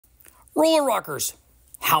Roller rockers,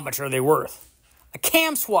 how much are they worth? A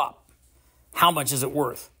cam swap, how much is it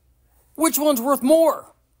worth? Which one's worth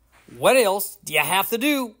more? What else do you have to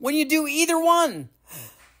do when you do either one?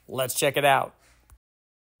 Let's check it out.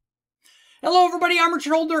 Hello everybody, I'm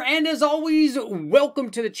Richard Holder, and as always,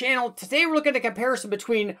 welcome to the channel. Today we're looking at a comparison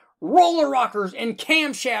between roller rockers and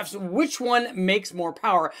camshafts. Which one makes more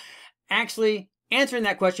power? Actually, answering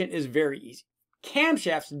that question is very easy.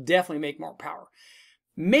 Camshafts definitely make more power.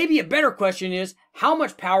 Maybe a better question is, how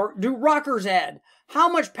much power do rockers add? How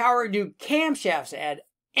much power do camshafts add?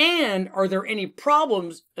 And are there any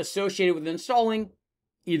problems associated with installing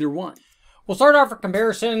either one? We'll start off a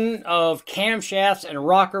comparison of camshafts and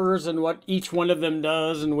rockers and what each one of them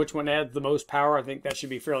does and which one adds the most power. I think that should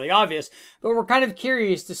be fairly obvious. But we're kind of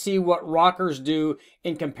curious to see what rockers do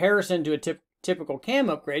in comparison to a typical cam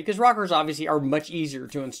upgrade, because rockers obviously are much easier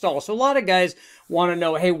to install. So a lot of guys want to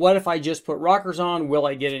know, hey, what if I just put rockers on? Will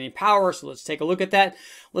I get any power? So let's take a look at that.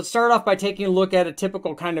 Let's start off by taking a look at a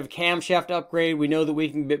typical kind of camshaft upgrade. We know that we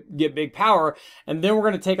can get big power, and then we're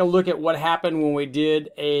going to take a look at what happened when we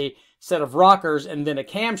did a set of rockers and then a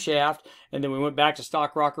camshaft, and then we went back to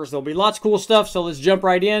stock rockers. There'll be lots of cool stuff, so let's jump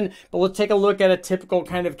right in. But let's take a look at a typical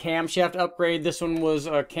kind of camshaft upgrade. This one was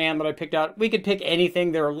a cam that I picked out. We could pick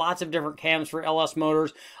anything. There are lots of different cams for LS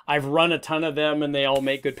motors. I've run a ton of them, and they all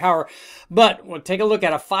make good power. But we'll take a look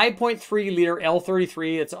at a 5.3 liter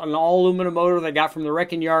L33. It's an all-aluminum motor that I got from the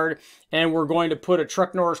wrecking yard, and we're going to put a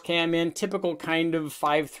truck NORRIS cam in. Typical kind of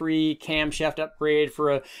 5.3 camshaft upgrade for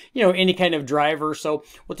a, any kind of driver. So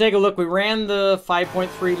we'll take a look. We ran the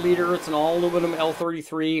 5.3 liter. It's an all-aluminum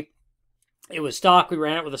L33. It was stock. We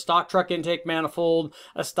ran it with a stock truck intake manifold,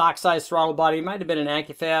 a stock size throttle body. It might have been an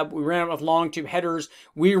AccuFab. We ran it with long tube headers.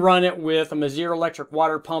 We run it with a Mazir electric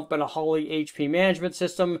water pump and a Holley HP management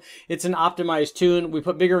system. It's an optimized tune. We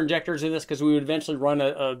put bigger injectors in this because we would eventually run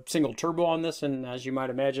a single turbo on this. And as you might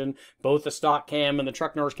imagine, both the stock cam and the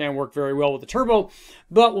truck NORRIS cam work very well with the turbo.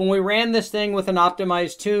 But when we ran this thing with an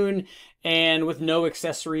optimized tune and with no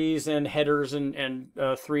accessories and headers and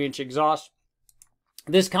 3-inch exhaust,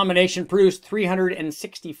 this combination produced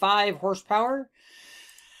 365 horsepower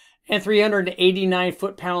and 389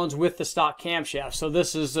 foot-pounds with the stock camshaft. So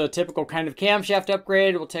this is a typical kind of camshaft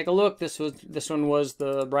upgrade. We'll take a look. This one was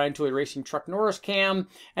the Brian Tooley Racing Truck NORRIS cam,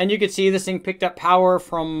 and you can see this thing picked up power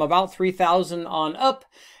from about 3,000 on up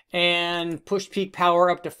and pushed peak power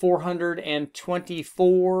up to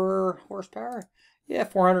 424 horsepower. Yeah,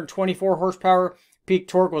 424 horsepower. Peak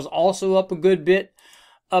torque was also up a good bit,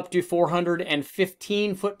 up to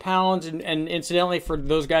 415 foot-pounds. And incidentally, for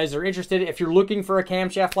those guys that are interested, if you're looking for a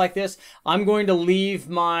camshaft like this, I'm going to leave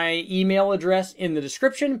my email address in the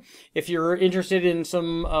description. If you're interested in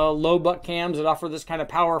some low buck cams that offer this kind of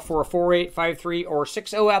power for a 4.8, 5.3, or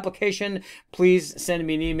 6.0 application, please send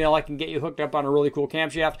me an email. I can get you hooked up on a really cool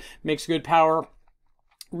camshaft. Makes good power.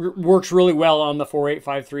 Works really well on the 4.8,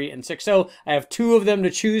 5.3, and 6.0. I have two of them to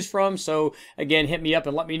choose from, so again, hit me up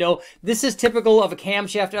and let me know. This is typical of a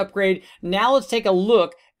camshaft upgrade. Now let's take a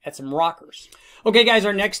look at some rockers. Okay guys,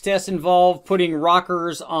 our next test involved putting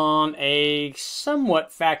rockers on a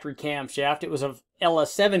somewhat factory camshaft. It was a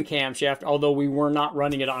LS7 camshaft, although we were not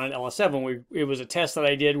running it on an LS7. It was a test that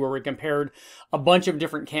I did where we compared a bunch of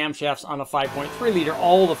different camshafts on a 5.3 liter,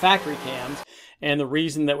 all the factory cams. And the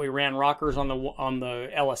reason that we ran rockers on the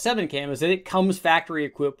LS7 cam is that it comes factory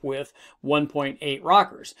equipped with 1.8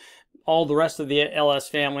 rockers. All the rest of the LS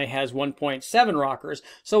family has 1.7 rockers.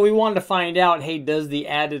 So we wanted to find out, hey, does the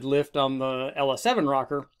added lift on the LS7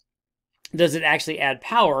 rocker, does it actually add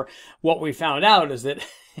power? What we found out is that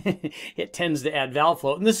it tends to add valve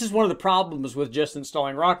float. And this is one of the problems with just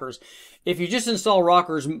installing rockers. If you just install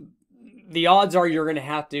rockers, the odds are you're going to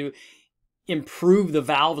have to improve the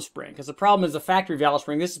valve spring, because the problem is the factory valve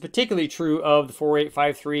spring. This is particularly true of the 4.8,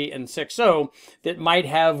 5.3, and 6.0 that might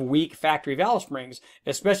have weak factory valve springs,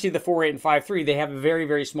 especially the 4.8 and 5.3. They have a very,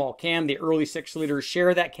 very small cam. The early 6 liters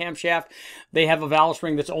share that camshaft. They have a valve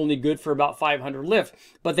spring that's only good for about 500 lift,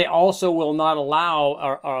 but they also will not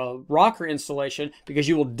allow a rocker installation because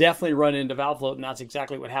you will definitely run into valve float, and that's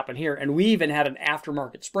exactly what happened here. And we even had an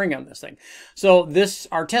aftermarket spring on this thing. So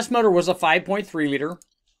our test motor was a 5.3 liter.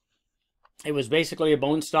 It was basically a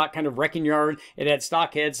bone stock kind of wrecking yard. It had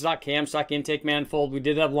stock head, stock cam, stock intake manifold. We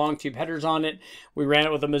did have long tube headers on it. We ran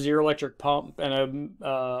it with a Mazir electric pump and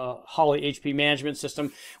a Holley HP management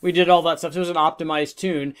system. We did all that stuff. So it was an optimized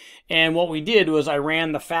tune. And what we did was I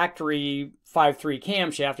ran the factory 5.3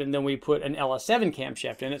 camshaft, and then we put an LS7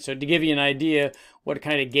 camshaft in it. So to give you an idea what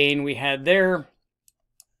kind of gain we had there,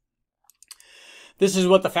 this is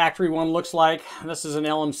what the factory one looks like. This is an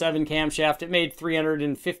LM7 camshaft. It made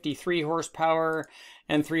 353 horsepower,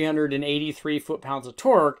 and 383 foot-pounds of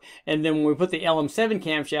torque. And then when we put the LM7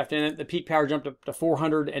 camshaft in it, the peak power jumped up to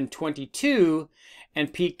 422,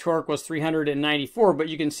 and peak torque was 394. But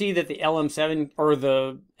you can see that the LM7 or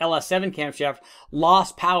the LS7 camshaft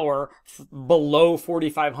lost power below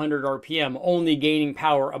 4,500 RPM, only gaining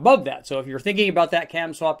power above that. So if you're thinking about that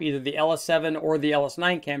cam swap, either the LS7 or the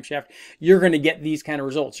LS9 camshaft, you're going to get these kind of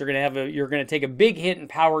results. You're going to take a big hit in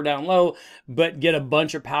power down low, but get a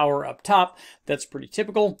bunch of power up top. That's pretty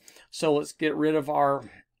typical. So let's get rid of our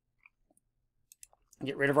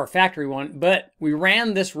factory one. But we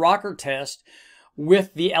ran this rocker test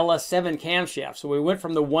with the LS7 camshaft. So we went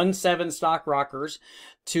from the 1.7 stock rockers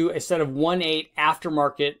to a set of 1.8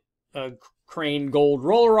 aftermarket Crane Gold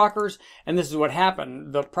roller rockers, and this is what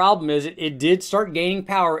happened. The problem is it did start gaining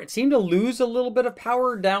power. It seemed to lose a little bit of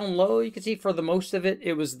power down low. You can see for the most of it,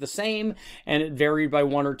 it was the same, and it varied by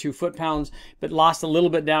 1 or 2 foot-pounds, but lost a little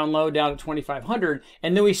bit down low, down to 2,500,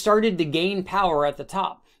 and then we started to gain power at the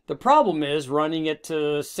top. The problem is running it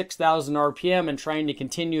to 6,000 RPM and trying to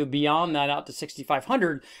continue beyond that out to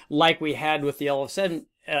 6,500 like we had with the LS9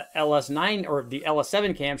 or the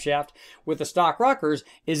LS7 camshaft with the stock rockers,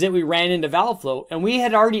 is that we ran into valve flow, and we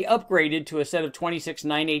had already upgraded to a set of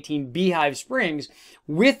 26-918 beehive springs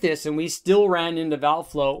with this, and we still ran into valve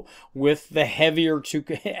flow with the heavier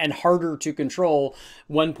and harder to control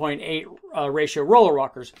 1.8 ratio roller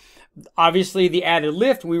rockers. Obviously, the added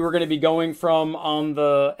lift, we were going to be going from, on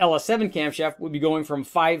the LS7 camshaft, we'd be going from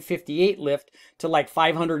 558 lift to like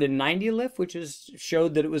 590 lift, which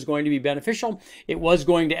showed that it was going to be beneficial. It was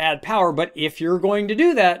going to add power, but if you're going to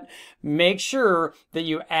do that, make sure that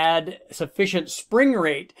you add sufficient spring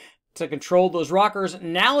rate to control those rockers.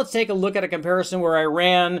 Now let's take a look at a comparison where I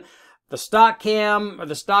ran the stock cam, or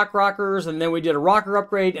the stock rockers, and then we did a rocker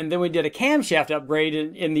upgrade, and then we did a camshaft upgrade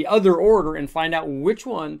in the other order, and find out which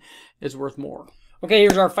one is worth more. Okay,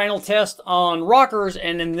 here's our final test on rockers,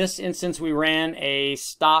 and in this instance we ran a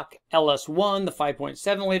stock LS1, the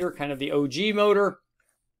 5.7 liter, kind of the OG motor.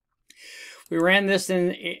 We ran this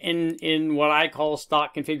in what I call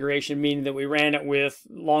stock configuration, meaning that we ran it with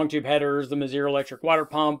long tube headers, the Mazir electric water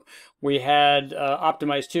pump. We had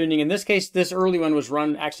optimized tuning. In this case, this early one was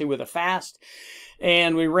run actually with a fast.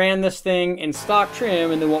 And we ran this thing in stock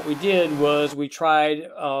trim, and then what we did was we tried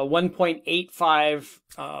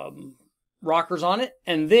 1.85 rockers on it,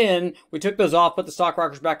 and then we took those off, put the stock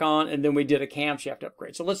rockers back on, and then we did a camshaft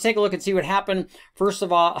upgrade. So let's take a look and see what happened. First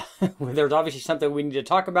of all, there's obviously something we need to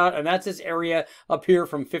talk about, and that's this area up here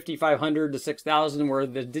from 5,500 to 6,000 where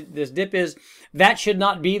this dip is. That should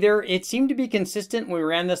not be there. It seemed to be consistent when we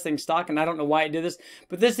ran this thing stock, and I don't know why it did this,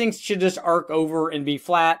 but this thing should just arc over and be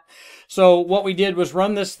flat. So what we did was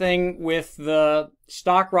run this thing with the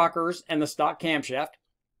stock rockers and the stock camshaft,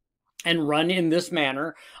 and run in this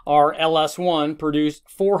manner. Our LS1 produced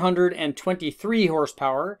 423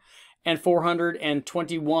 horsepower and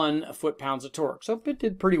 421 foot-pounds of torque. So it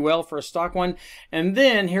did pretty well for a stock one. And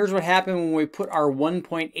then here's what happened when we put our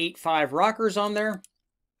 1.85 rockers on there.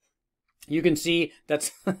 You can see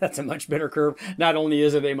that's a much better curve. Not only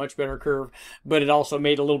is it a much better curve, but it also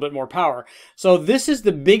made a little bit more power. So this is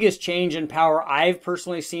the biggest change in power I've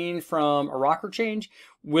personally seen from a rocker change.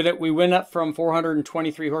 With it, we went up from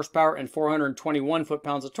 423 horsepower and 421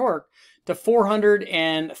 foot-pounds of torque to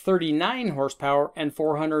 439 horsepower and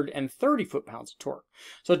 430 foot-pounds of torque.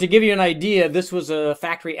 So to give you an idea, this was a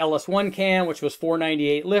factory LS1 cam, which was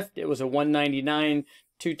 498 lift. It was a 199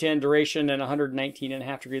 210 duration and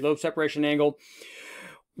 119.5 degree lobe separation angle.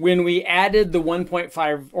 When we added the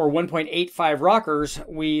 1.5 or 1.85 rockers,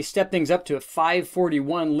 we stepped things up to a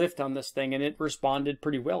 541 lift on this thing, and it responded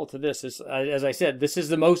pretty well to this. As I said, this is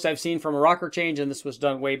the most I've seen from a rocker change, and this was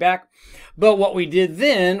done way back. But what we did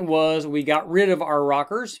then was we got rid of our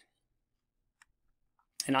rockers,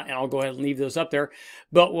 and I'll go ahead and leave those up there.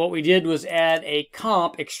 But what we did was add a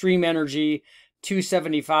comp Extreme Energy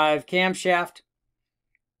 275 camshaft.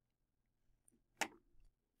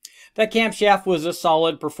 That camshaft was a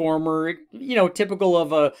solid performer, you know, typical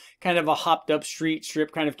of a kind of a hopped up street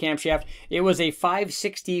strip kind of camshaft. It was a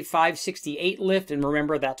 560, 568 lift, and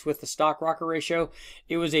remember that's with the stock rocker ratio.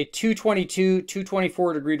 It was a 222,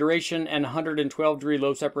 224 degree duration and 112 degree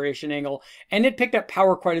lobe separation angle, and it picked up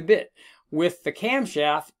power quite a bit. With the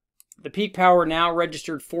camshaft, the peak power now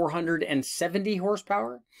registered 470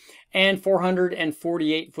 horsepower and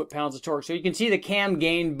 448 foot-pounds of torque. So you can see the cam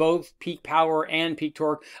gained both peak power and peak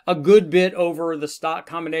torque a good bit over the stock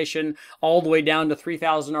combination, all the way down to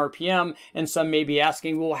 3,000 RPM. And some may be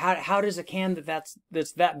asking, well, how does a cam that's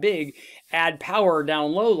that big add power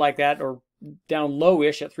down low like that, or down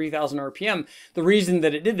low-ish at 3,000 RPM. The reason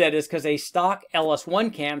that it did that is because a stock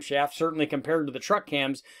LS1 camshaft, certainly compared to the truck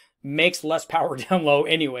cams, makes less power down low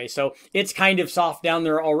anyway. So it's kind of soft down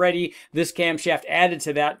there already. This camshaft added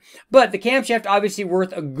to that. But the camshaft obviously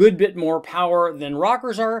worth a good bit more power than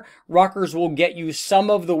rockers are. Rockers will get you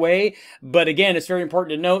some of the way. But again, it's very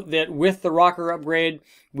important to note that with the rocker upgrade,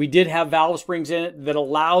 we did have valve springs in it that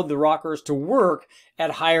allowed the rockers to work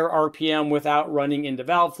at higher RPM without running into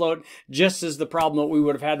valve float, just as the problem that we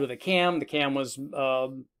would have had with a cam. The cam was...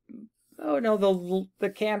 oh no,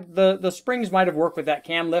 the springs might have worked with that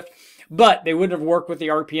cam lift, but they wouldn't have worked with the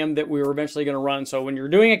RPM that we were eventually going to run. So when you're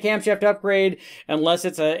doing a camshaft upgrade, unless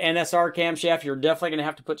it's a NSR camshaft, you're definitely going to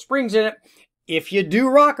have to put springs in it. If you do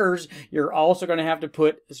rockers, you're also going to have to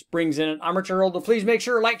put springs in it. I'm Richard Earl. Please make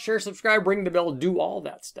sure, like, share, subscribe, ring the bell, do all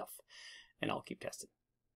that stuff, and I'll keep testing.